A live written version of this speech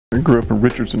I grew up in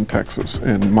Richardson, Texas,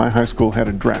 and my high school had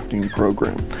a drafting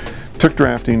program. Took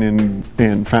drafting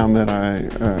and found that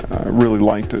I really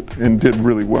liked it and did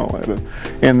really well at it.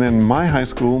 And then my high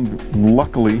school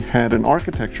luckily had an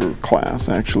architecture class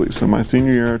actually. So my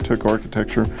senior year I took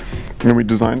architecture and we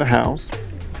designed a house,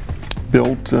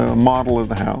 built a model of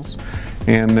the house,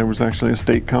 and there was actually a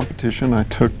state competition. I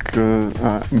took,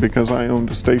 because I owned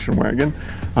a station wagon,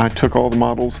 I took all the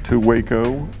models to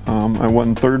Waco. I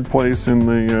won third place in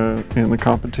the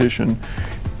competition,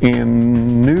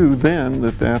 and knew then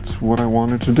that that's what I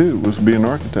wanted to do, was be an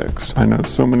architect. I know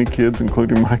so many kids,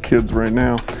 including my kids right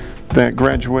now, that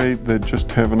graduate, that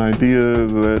just have an idea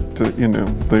that, you know,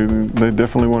 they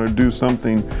definitely want to do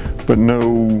something, but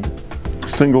no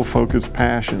single focused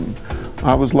passion.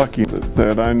 I was lucky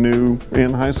that I knew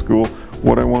in high school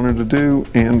what I wanted to do,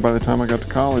 and by the time I got to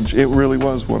college, it really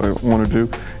was what I want to do,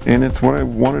 and it's what I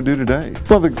want to do today.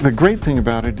 Well, the great thing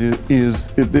about it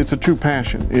is it's a true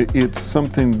passion. It's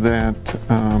something that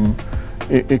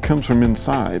it comes from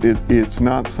inside. It's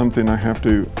not something I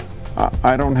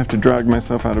don't have to drag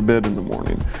myself out of bed in the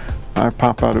morning. I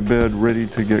pop out of bed ready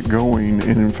to get going,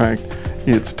 and in fact,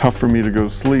 it's tough for me to go to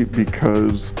sleep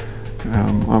because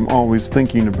I'm always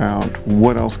thinking about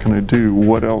what else can I do,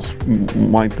 what else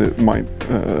might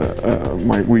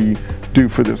we do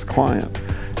for this client.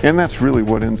 And that's really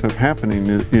what ends up happening,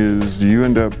 is you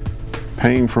end up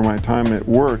paying for my time at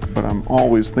work, but I'm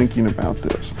always thinking about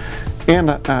this.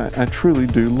 And I truly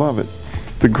do love it.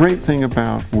 The great thing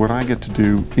about what I get to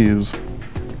do is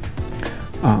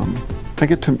I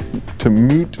get to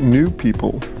meet new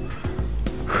people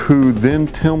who then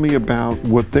tell me about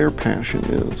what their passion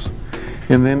is,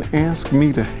 and then ask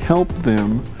me to help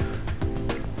them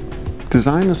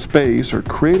design a space or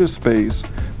create a space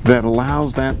that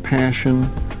allows that passion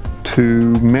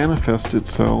to manifest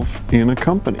itself in a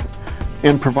company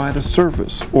and provide a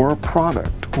service or a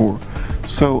product.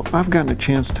 So I've gotten a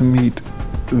chance to meet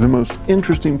the most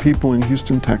interesting people in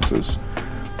Houston, Texas,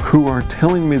 who are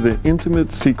telling me the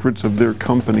intimate secrets of their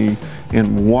company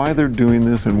and why they're doing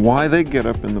this and why they get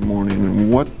up in the morning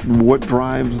and what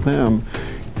drives them,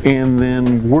 and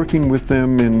then working with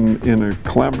them in a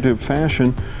collaborative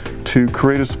fashion to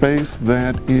create a space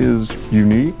that is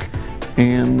unique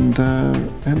and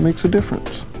makes a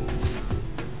difference.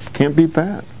 Can't beat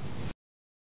that.